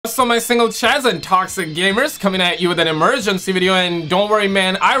So my single chads and toxic gamers coming at you with an emergency video, and don't worry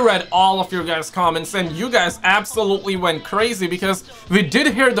man, I read all of your guys' comments and you guys absolutely went crazy because we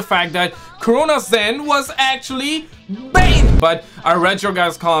did hear the fact that Cronus Zen was actually banned. But I read your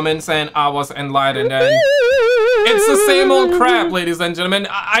guys' comments and I was enlightened, and it's the same old crap, ladies and gentlemen.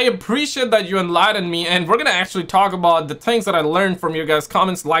 I appreciate that you enlightened me, and we're gonna actually talk about the things that I learned from your guys'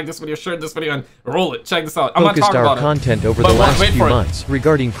 comments. Like this video, share this video, and roll it. Check this out. I'm gonna talk about it. Content over the last few months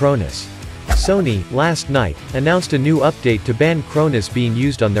regarding Cronus. Sony, last night, announced a new update to ban Cronus being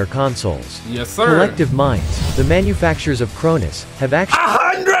used on their consoles. Yes, sir. Collective Minds, the manufacturers of Cronus, have actually...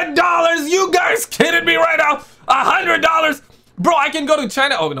 $100! You guys kidding me right now? $100! Bro, I can go to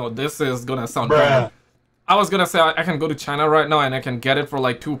China. Oh, no, this is gonna sound bad. I was gonna say I can go to China right now and I can get it for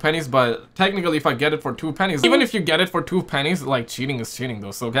like 2 pennies, but technically if I get it for 2 pennies, even if you get it for 2 pennies, like cheating is cheating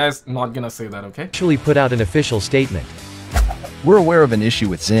though. So guys, not gonna say that, okay? Actually put out an official statement. We're aware of an issue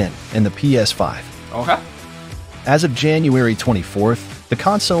with Zen and the PS5. Okay. As of January 24th, the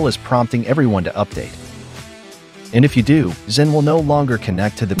console is prompting everyone to update. And if you do, Zen will no longer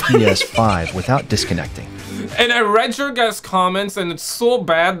connect to the PS5 without disconnecting. And I read your guys' comments, and it's so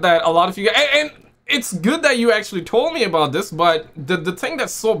bad that a lot of you guys, and it's good that you actually told me about this, but the thing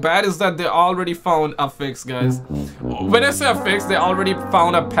that's so bad is that they already found a fix, guys. When I say a fix, they already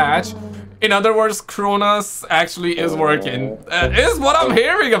found a patch. In other words, Cronus actually is working. Is what I'm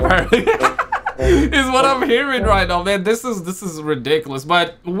hearing, apparently. Is what I'm hearing right now, man. This is ridiculous,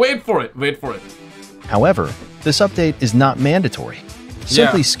 but wait for it, wait for it. However, this update is not mandatory.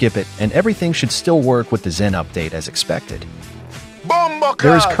 Simply skip it, and everything should still work with the Zen update as expected.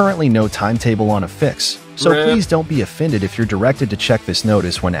 There is currently no timetable on a fix, so please don't be offended if you're directed to check this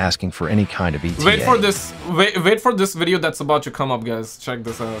notice when asking for any kind of ETA. Wait for this video that's about to come up, guys. Check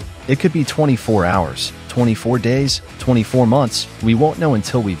this out. It could be 24 hours, 24 days, 24 months. We won't know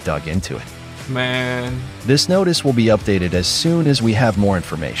until we've dug into it. Man. This notice will be updated as soon as we have more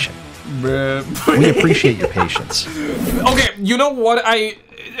information. We appreciate your patience. Okay, you know what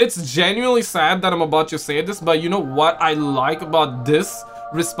it's genuinely sad that I'm about to say this, but you know what I like about this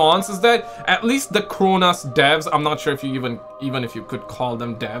response is that at least the Cronus devs, I'm not sure if you even if you could call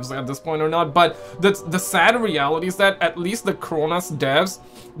them devs at this point or not, but the sad reality is that at least the Cronus devs,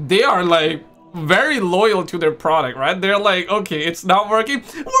 they are like very loyal to their product, right? They're like, okay, it's not working,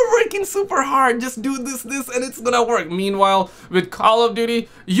 we're working super hard, just do this and it's gonna work. Meanwhile, with Call of Duty,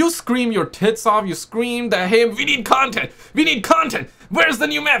 you scream your tits off, you scream that, hey, we need content, where's the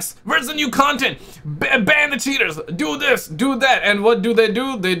new maps, where's the new content, ban the cheaters, do this, do that, and what do? They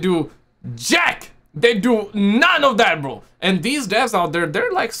do jack. They do none of that, bro. And these devs out there,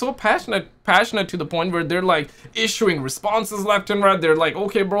 they're like so passionate to the point where they're like issuing responses left and right. They're like,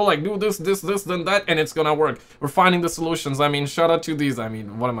 okay, bro, like do this, then that, and it's gonna work. We're finding the solutions. I mean, shout out to these. I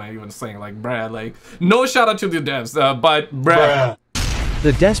mean, what am I even saying? Like, bruh, like, no shout out to the devs, but bruh.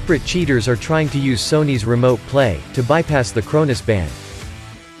 The desperate cheaters are trying to use Sony's remote play to bypass the Cronus ban.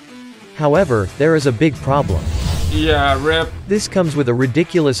 However, there is a big problem. Yeah, RIP. This comes with a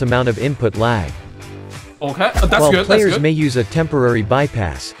ridiculous amount of input lag. Okay, that's While good. Players may use a temporary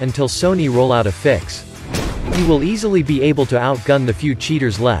bypass until Sony roll out a fix, you will easily be able to outgun the few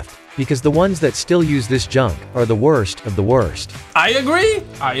cheaters left, because the ones that still use this junk are the worst of the worst. I agree.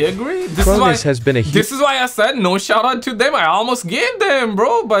 Cronus has been a this is why I said no shout out to them. I almost gave them,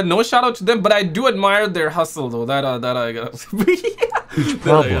 bro, but no shout out to them. But I do admire their hustle, though. That I got huge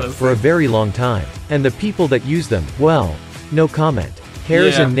problem for a very long time, and the people that use them, well, no comment.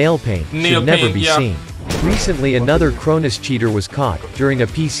 Hairs and nail paint should never be seen. Recently, another Cronus cheater was caught during a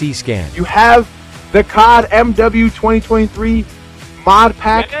PC scan. You have the COD MW 2023 mod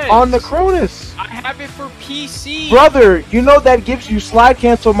pack on the Cronus. I have it for PC. Brother, you know that gives you slide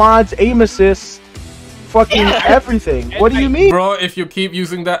cancel mods, aim assist, fucking everything. What do you mean? Bro, if you keep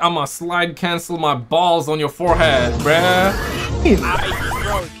using that, I'ma slide cancel my balls on your forehead, bruh.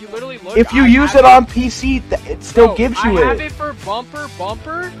 Bro, if you literally look, if you use it on PC, it still gives you it. I have it for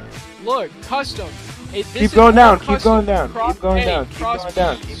bumper. Look, custom. Keep going down, keep going down, keep going down, keep going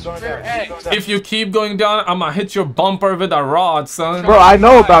down, keep going down. If you keep going down, I'ma hit your bumper with a rod, son. Bro, I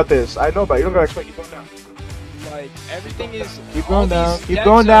know about this. I know about it. You don't gotta expect. Keep going down. Like, everything is... Keep going down, keep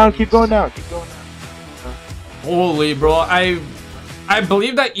going down, keep going down, keep going down. Holy, bro, I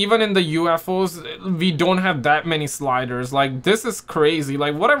believe that even in the UFOs, we don't have that many sliders. Like, this is crazy.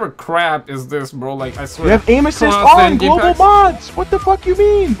 Like, whatever crap is this, bro? Like, I swear. You have aim assist on global mods. What the fuck you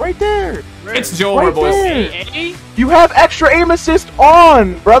mean? Right there. It's JoeWo, boys. You have extra aim assist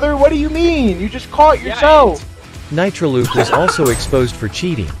on, brother. What do you mean? You just caught yourself. Nitroloop was also exposed for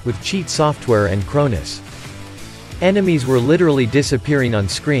cheating with cheat software and Cronus. Enemies were literally disappearing on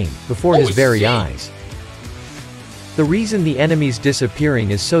screen, before his very eyes. The reason the enemies disappearing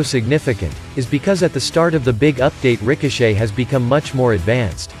is so significant, is because at the start of the big update Ricochet has become much more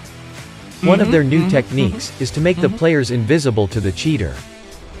advanced. One of their new techniques is to make the players invisible to the cheater.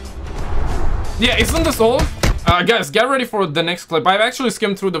 Yeah, isn't this old? Guys, get ready for the next clip. I've actually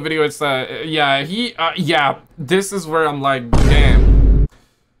skimmed through the video. It's, yeah, this is where I'm like, damn.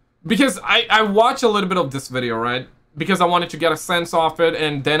 Because I watched a little bit of this video, right? Because I wanted to get a sense of it,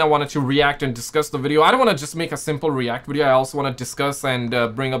 and then I wanted to react and discuss the video. I don't want to just make a simple react video. I also want to discuss and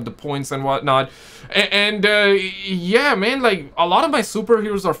bring up the points and whatnot. And yeah, man, like, a lot of my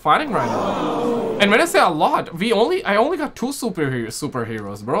superheroes are fighting right now. And when I say a lot, I only got 2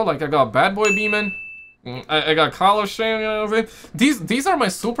 superheroes, bro. Like, I got BadBoy Beaman. I got Call of Shame, you know what I'm saying? These are my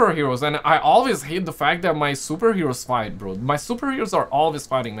superheroes, and I always hate the fact that my superheroes fight, bro. My superheroes are always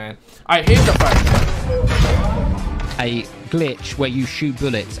fighting, man. I hate the fact that... A glitch where you shoot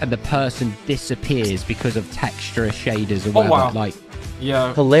bullets and the person disappears because of texture shaders or whatever. Wow. Like,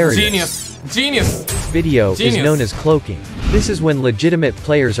 yeah, hilarious. Genius. Video is known as cloaking. This is when legitimate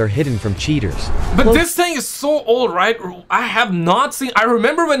players are hidden from cheaters. But this thing is so old, right? I have not seen... I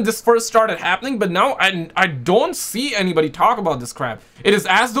remember when this first started happening, but now I don't see anybody talk about this crap. It is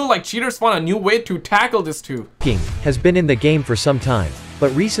as though like cheaters found a new way to tackle this too. Cloaking has been in the game for some time,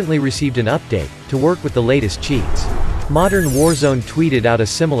 but recently received an update to work with the latest cheats. Modern Warzone tweeted out a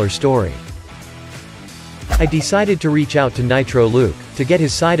similar story. I decided to reach out to Nitro Luke to get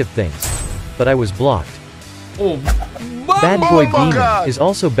his side of things, but I was blocked. Oh, BadBoy Beaman is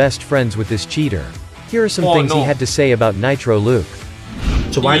also best friends with this cheater. Here are some things he had to say about Nitro Luke.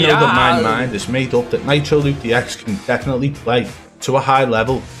 So I know that my mind is made up that Nitro Luke DX can definitely play to a high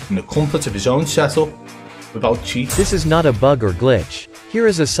level in the comfort of his own setup without cheats. This is not a bug or glitch. Here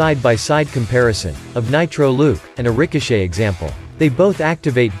is a side-by-side comparison of Nitro Luke and a Ricochet example. They both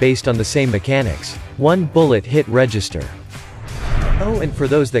activate based on the same mechanics. One bullet hit register. Oh, and for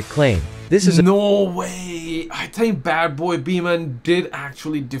those that claim, this is no way. I think BadBoy Beaman did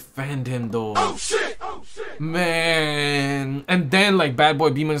actually defend him though. Oh shit! Oh shit! Man. And then like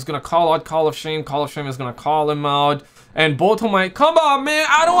BadBoy Beaman is gonna call out Call of Shame. Call of Shame is gonna call him out. And both of them like, come on, man,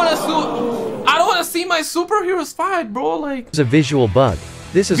 I don't want to see my superheroes fight, bro. Like, it's a visual bug.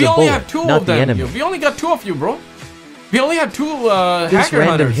 This is a bullet, not the enemy. We only got 2 of you, bro. We only have 2 This random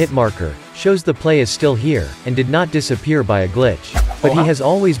hunters. hit marker shows the play is still here and did not disappear by a glitch, but he has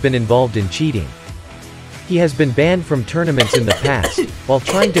always been involved in cheating. He has been banned from tournaments in the past while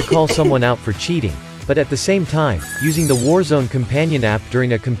trying to call someone out for cheating, but at the same time, using the Warzone companion app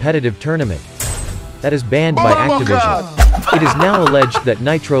during a competitive tournament. That is banned by Activision. It is now alleged that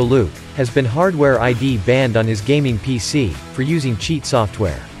Nitro Luke has been hardware ID banned on his gaming PC for using cheat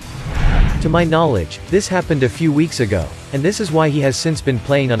software. To my knowledge, this happened a few weeks ago, and this is why he has since been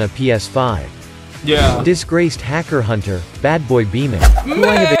playing on a PS5. Yeah. Disgraced hacker hunter, BadBoy Beaman.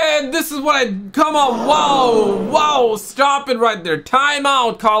 Man, this is what I... Come on, whoa, stop it right there. Time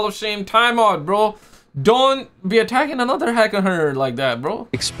out, Call of Shame, time out, bro. Don't be attacking another hacker hunter like that, bro.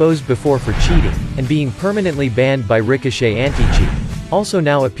 Exposed before for cheating, and being permanently banned by Ricochet anti-cheat, also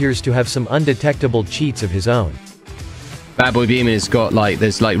now appears to have some undetectable cheats of his own. BadBoy Beaman has got like,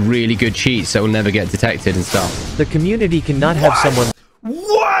 there's like really good cheats that will never get detected and stuff. The community cannot have someone...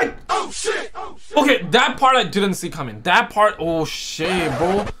 What? Oh shit, oh shit. Okay, that part I didn't see coming. That part, oh shit,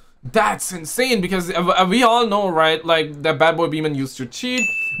 bro. That's insane because we all know, right, like that BadBoy Beaman used to cheat,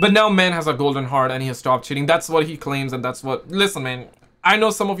 but now man has a golden heart and he has stopped cheating. That's what he claims, and that's what... Listen, man, I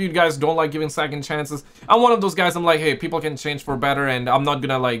know some of you guys don't like giving second chances. I'm one of those guys. I'm like, hey, people can change for better, and I'm not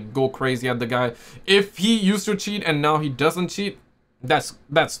gonna like go crazy at the guy. If he used to cheat and now he doesn't cheat, that's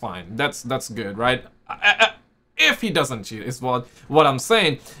fine. That's good, right? If he doesn't cheat is what I'm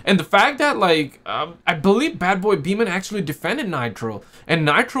saying. And the fact that like I believe BadBoy Beaman actually defended Nitro, and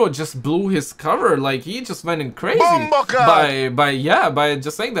Nitro just blew his cover. Like he just went in crazy by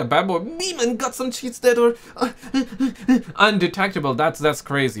just saying that BadBoy Beaman got some cheats that are undetectable. That's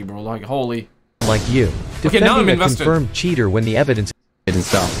crazy, bro. Like holy. Like you. Okay, now I'm invested. Confirmed cheater when the evidence and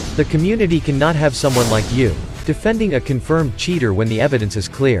stuff. The community cannot have someone like you defending a confirmed cheater when the evidence is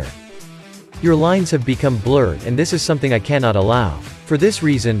clear. Your lines have become blurred, and this is something I cannot allow. For this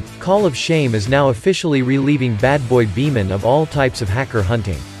reason, Call of Shame is now officially relieving BadBoy Beaman of all types of hacker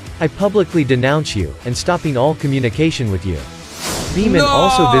hunting. I publicly denounce you, and stopping all communication with you. Beaman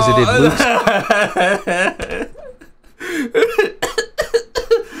also visited Luke's...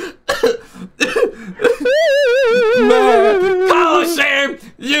 Call of Shame!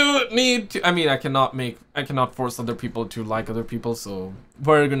 You need to... I mean, I cannot force other people to like other people, so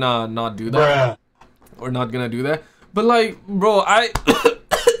we're gonna not do that. We're not gonna do that. But like, bro, I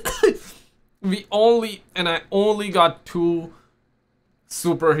only got 2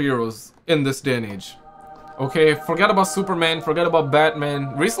 superheroes in this day and age. Okay, forget about Superman, forget about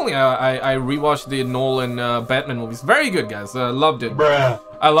Batman. Recently, I rewatched the Nolan Batman movies. Very good, guys. Loved it. Bruh.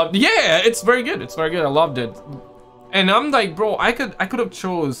 I loved. Yeah, it's very good. It's very good. I loved it. And I'm like, bro, I could have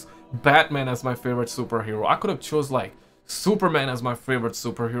chose Batman as my favorite superhero. I could have chose like Superman as my favorite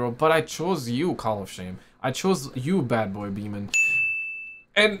superhero, but I chose you, Call of Shame. I chose you, BadBoy Beaman.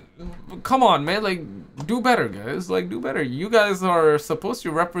 And come on, man, like, do better, guys. Like, do better. You guys are supposed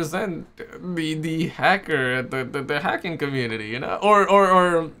to represent the hacker, the hacking community, you know,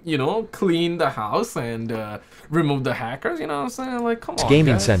 or you know, clean the house and remove the hackers. You know what I'm saying? Like, come on,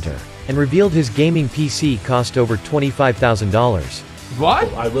 Gaming guys. Center, and revealed his gaming PC cost over $25,000. What?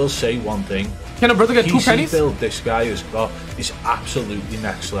 Well, I will say one thing. Can a brother get 2 pennies? The build this guy has got is absolutely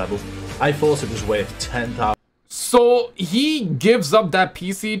next level. I thought it was worth 10,000. So he gives up that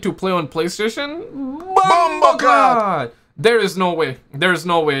PC to play on PlayStation? Oh God! There is no way. There is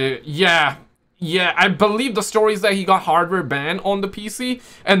no way. Yeah. Yeah, I believe the story is that he got hardware banned on the PC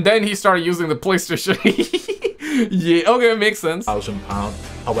and then he started using the PlayStation. Yeah, okay, it makes sense. £1,000.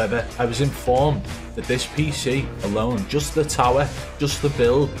 However, I was informed that this PC alone, just the tower, just the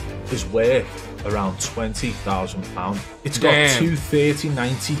build, is worth around £20,000. It's got 2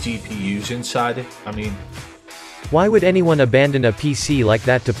 3090 GPUs inside it. I mean, why would anyone abandon a PC like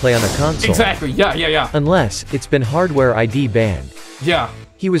that to play on a console? Exactly, yeah. Unless it's been hardware ID banned. Yeah.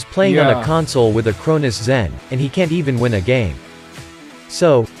 He was playing on a console with a Cronus Zen, and he can't even win a game.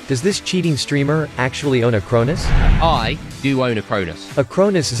 So, does this cheating streamer actually own a Cronus? I do own a Cronus. A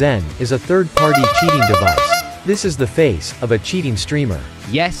Cronus Zen is a third-party cheating device. This is the face of a cheating streamer.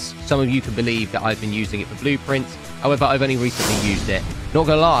 Yes, some of you can believe that I've been using it for blueprints. However, I've only recently used it. Not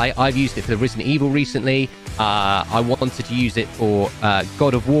gonna lie, I've used it for the Resident Evil recently. I wanted to use it for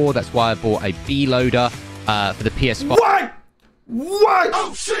God of War. That's why I bought a B-loader for the PS5. What? What?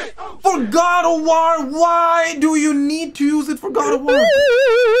 Oh shit! For God of War? Why do you need to use it for God of War?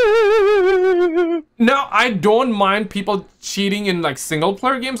 Now, I don't mind people cheating in like single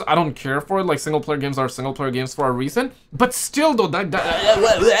player games. I don't care for it. Like single player games are single player games for a reason. But still though,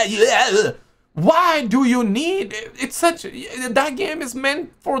 why do you need it's such that game is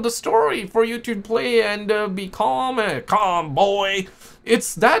meant for the story, for you to play and be calm boy.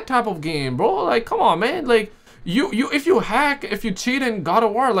 It's that type of game, bro. Like, come on, man. Like, if you hack, if you cheat in God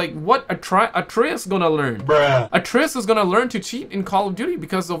of War, like, what Atreus gonna learn? Bruh. Atreus is gonna learn to cheat in Call of Duty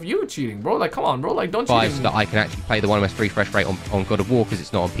because of you cheating, bro. Like, come on, bro. Like, don't cheat. So that I can actually play the 1MS refresh rate on God of War because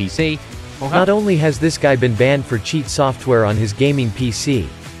it's not on PC. Okay. Not only has this guy been banned for cheat software on his gaming PC,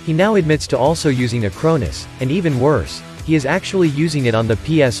 he now admits to also using a Cronus, and even worse, he is actually using it on the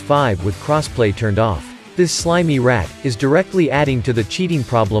PS5 with crossplay turned off. This slimy rat is directly adding to the cheating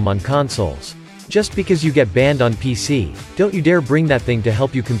problem on consoles. Just because you get banned on PC, don't you dare bring that thing to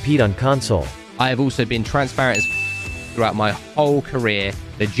help you compete on console. I have also been transparent as throughout my whole career,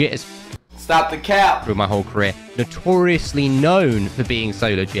 legit as stop the cap through my whole career, notoriously known for being so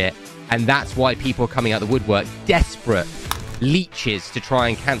legit, and that's why people are coming out the woodwork, desperate leeches to try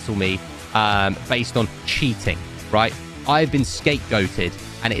and cancel me based on cheating, right? I've been scapegoated,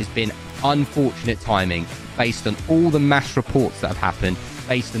 and it has been unfortunate timing based on all the mass reports that have happened,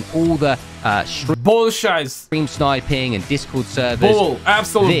 based on all the bullshit, stream sniping and Discord servers. Bull,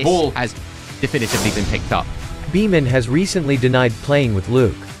 absolute bull. Has definitively been picked up. Beaman has recently denied playing with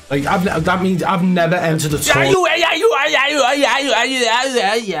Luke. Like, that means I've never entered a tournament.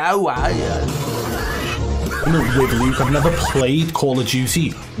 With Luke, I've never played Call of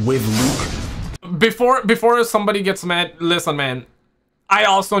Duty with Luke. Before somebody gets mad, listen, man. I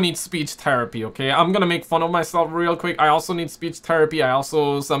also need speech therapy, okay? I'm gonna make fun of myself real quick. I also need speech therapy. I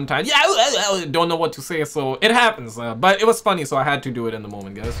also sometimes don't know what to say, so it happens. But it was funny, so I had to do it in the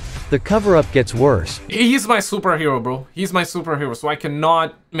moment, guys. The cover-up gets worse. He's my superhero, bro. He's my superhero, so I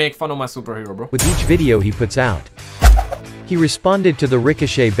cannot make fun of my superhero, bro. With each video he puts out. He responded to the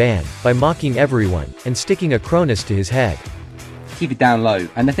Ricochet ban by mocking everyone and sticking a Cronus to his head. Keep it down low.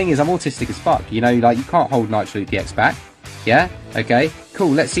 And the thing is, I'm autistic as fuck, you know, like, you can't hold Nitro DX back. Yeah? Okay, cool,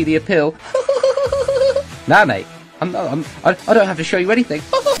 let's see the appeal. Nah, mate, I don't have to show you anything.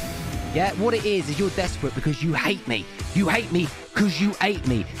 Yeah, what it is you're desperate because you hate me. You hate me because you hate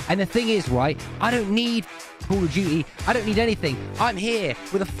me. And the thing is, right, I don't need Call of Duty. I don't need anything. I'm here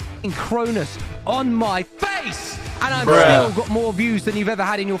with a f***ing Cronus on my face. And I've still got more views than you've ever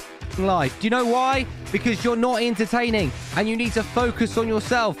had in your f***ing life. Do you know why? Because you're not entertaining. And you need to focus on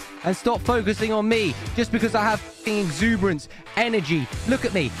yourself and stop focusing on me. Just because I have f***ing exuberance, energy. Look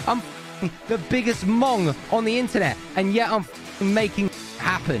at me. I'm the biggest mong on the internet, and yet I'm making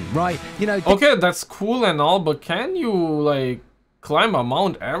happen, right? You know. Okay, that's cool and all, but can you like climb a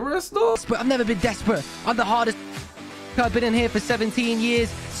Mount Everest though? But I've never been desperate. I'm the hardest. I've been in here for 17 years,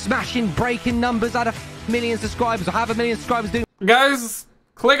 smashing, breaking numbers out of million subscribers. I have a million subscribers doing. Guys,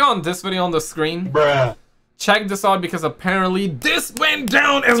 click on this video on the screen. Bruh. Check this out because apparently this went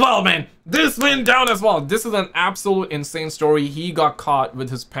down as well, man. This went down as well. This is an absolute insane story. He got caught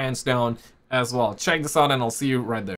with his pants down as well. Check this out and I'll see you right there.